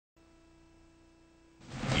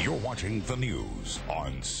watching the news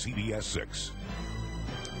on CBS 6.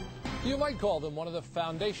 You might call them one of the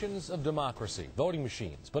foundations of democracy, voting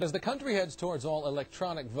machines. But as the country heads towards all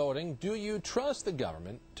electronic voting, do you trust the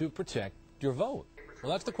government to protect your vote?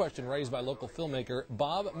 Well, that's the question raised by local filmmaker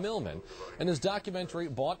Bob Millman in his documentary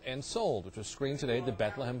Bought and Sold, which was screened today at the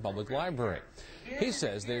Bethlehem Public Library. He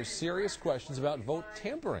says there's serious questions about vote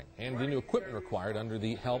tampering and the new equipment required under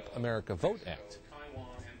the Help America Vote Act.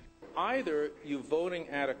 Either you're voting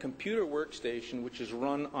at a computer workstation which is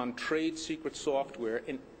run on trade secret software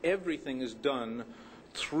and everything is done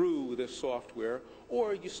through this software,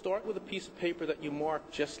 or you start with a piece of paper that you mark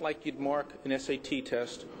just like you'd mark an SAT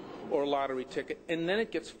test or a lottery ticket, and then it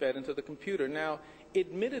gets fed into the computer. Now,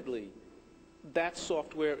 admittedly, that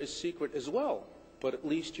software is secret as well, but at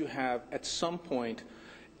least you have, at some point,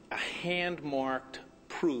 a hand-marked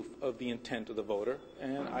proof of the intent of the voter,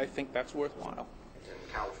 and I think that's worthwhile.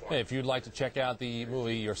 Hey, if you'd like to check out the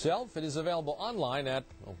movie yourself, it is available online at,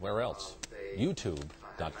 well, where else?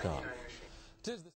 YouTube.com.